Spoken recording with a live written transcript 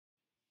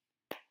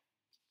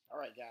All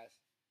right, guys.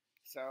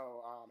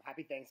 So,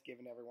 happy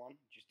Thanksgiving, everyone.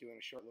 Just doing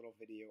a short little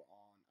video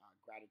on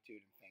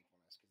gratitude and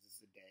thankfulness because this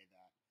is a day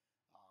that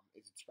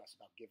is expressed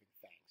about giving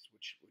thanks,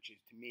 which is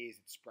to me is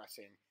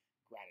expressing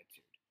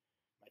gratitude.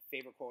 My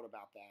favorite quote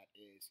about that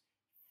is,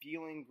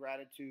 "Feeling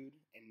gratitude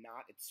and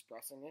not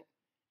expressing it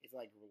is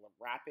like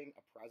wrapping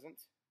a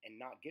present and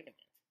not giving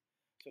it."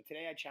 So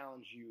today I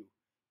challenge you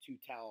to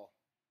tell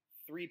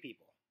three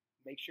people.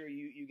 Make sure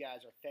you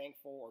guys are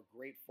thankful or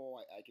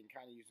grateful. I can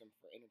kind of use them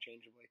for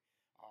interchangeably.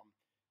 Um,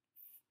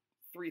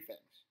 Three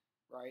things,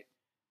 right?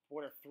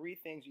 What are three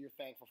things you're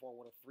thankful for?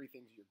 What are three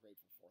things you're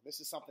grateful for? This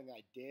is something that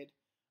I did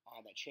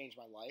that changed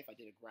my life. I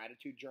did a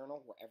gratitude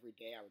journal where every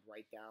day I would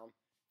write down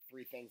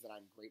three things that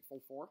I'm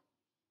grateful for.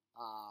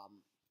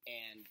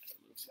 And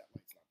oops, that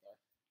light's not there.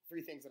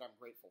 Three things that I'm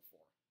grateful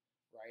for,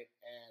 right?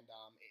 And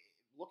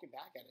looking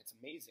back at it, it's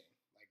amazing,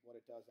 like what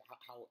it does,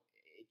 how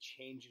it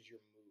changes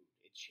your mood,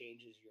 it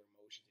changes your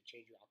emotions, it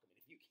changes your outcome. And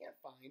if you can't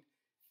find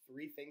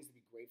three things to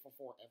be grateful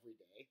for every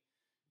day,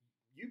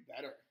 you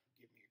better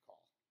give me a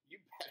call.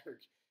 You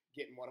better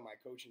get in one of my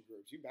coaching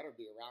groups. You better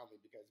be around me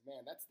because,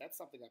 man, that's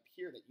something up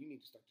here that you need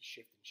to start to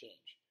shift and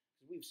change.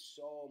 Because we have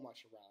so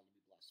much around to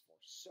be blessed for,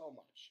 so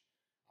much.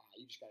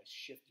 You just got to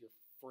shift your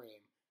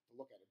frame to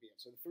look at it.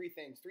 So the three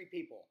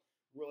people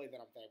really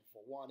that I'm thankful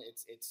for. One,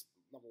 it's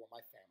number one,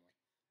 my family.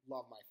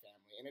 Love my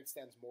family. And it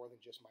extends more than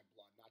just my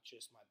blood, not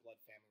just my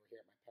blood family. We're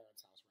here at my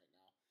parents' house right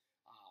now.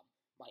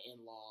 My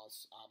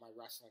in-laws, my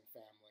wrestling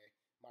family,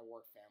 my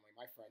work family,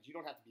 my friends. You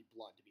don't have to be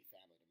blood to be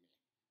family to me.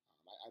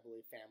 I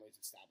believe family is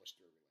established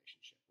through a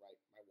relationship, right?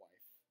 My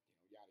wife,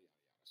 yada,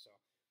 yada, yada. So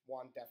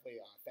one,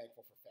 definitely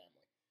thankful for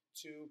family.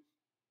 Two,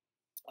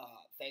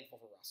 thankful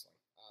for wrestling.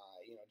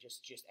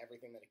 Just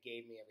everything that it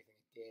gave me, everything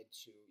it did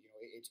to,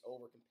 it's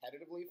over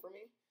competitively for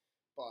me,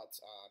 but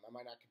I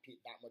might not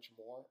compete that much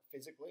more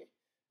physically,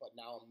 but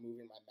now I'm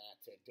moving my mat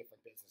to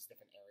different business,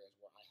 different areas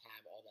where I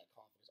have all that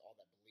confidence, all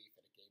that belief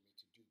that it gave me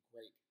to do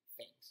great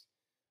things.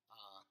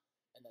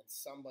 And then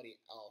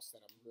somebody else that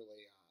I'm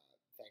really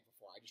thankful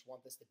for. I just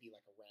want this to be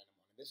like a random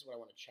one. And this is what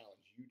I want to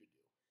challenge you to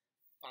do.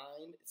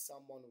 Find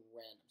someone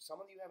random.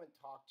 Someone you haven't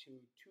talked to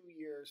 2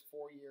 years,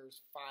 4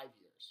 years, 5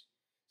 years.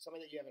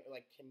 Somebody that you haven't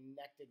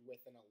connected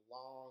with in a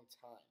long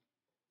time.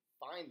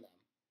 Find them.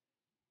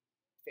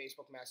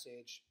 Facebook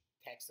message,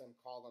 text them,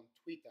 call them,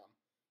 tweet them,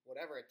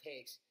 whatever it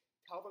takes.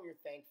 Tell them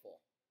you're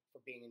thankful for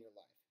being in your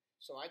life.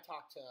 So I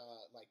talked to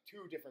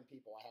two different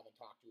people I haven't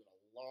talked to in a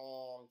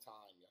long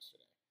time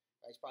yesterday.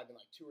 It's probably been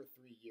 2 or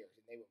 3 years,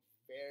 and they were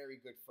very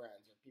good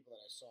friends and people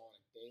that I saw on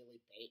a daily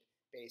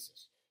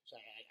basis. So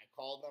I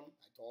called them.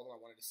 I told them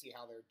I wanted to see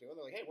how they were doing.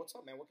 They're like, "Hey, what's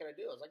up, man? What can I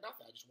do?" I was like,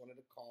 "Nothing. I just wanted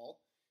to call,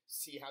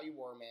 see how you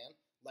were, man,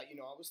 let you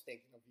know I was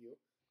thinking of you,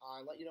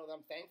 and let you know that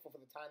I'm thankful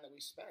for the time that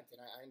we spent. And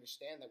I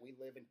understand that we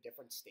live in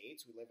different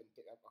states. We live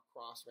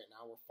across right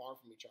now. We're far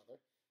from each other.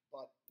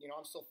 But,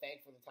 I'm still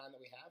thankful for the time that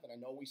we have, and I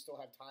know we still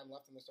have time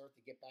left on this earth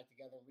to get back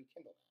together and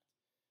rekindle that,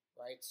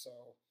 right?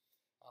 So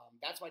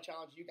that's my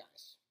challenge to you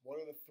guys. What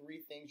are the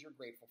three things you're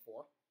grateful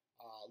for?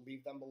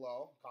 Leave them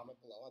below, comment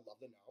below. I'd love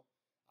to know.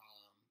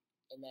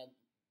 And then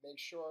make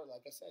sure,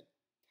 like I said,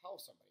 tell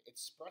somebody,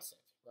 express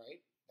it,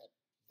 right?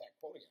 That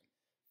quote again.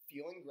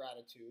 Feeling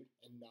gratitude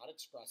and not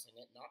expressing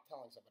it, not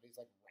telling somebody is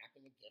like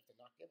wrapping a gift and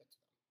not give it to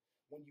them.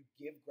 When you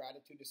give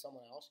gratitude to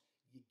someone else,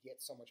 you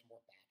get so much more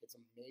back. It's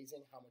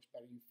amazing how much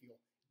better you feel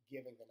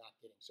giving than not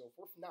getting. So if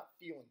we're not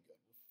feeling good,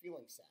 we're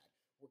feeling sad,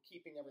 we're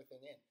keeping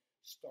everything in,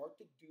 start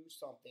to do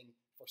something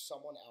for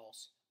someone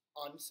else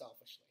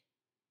unselfishly,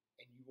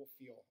 and you will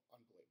feel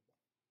unbelievable.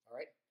 All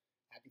right?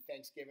 Happy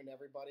Thanksgiving,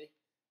 everybody.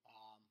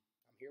 I'm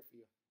here for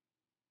you.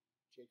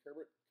 Jake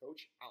Herbert,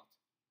 Coach, out.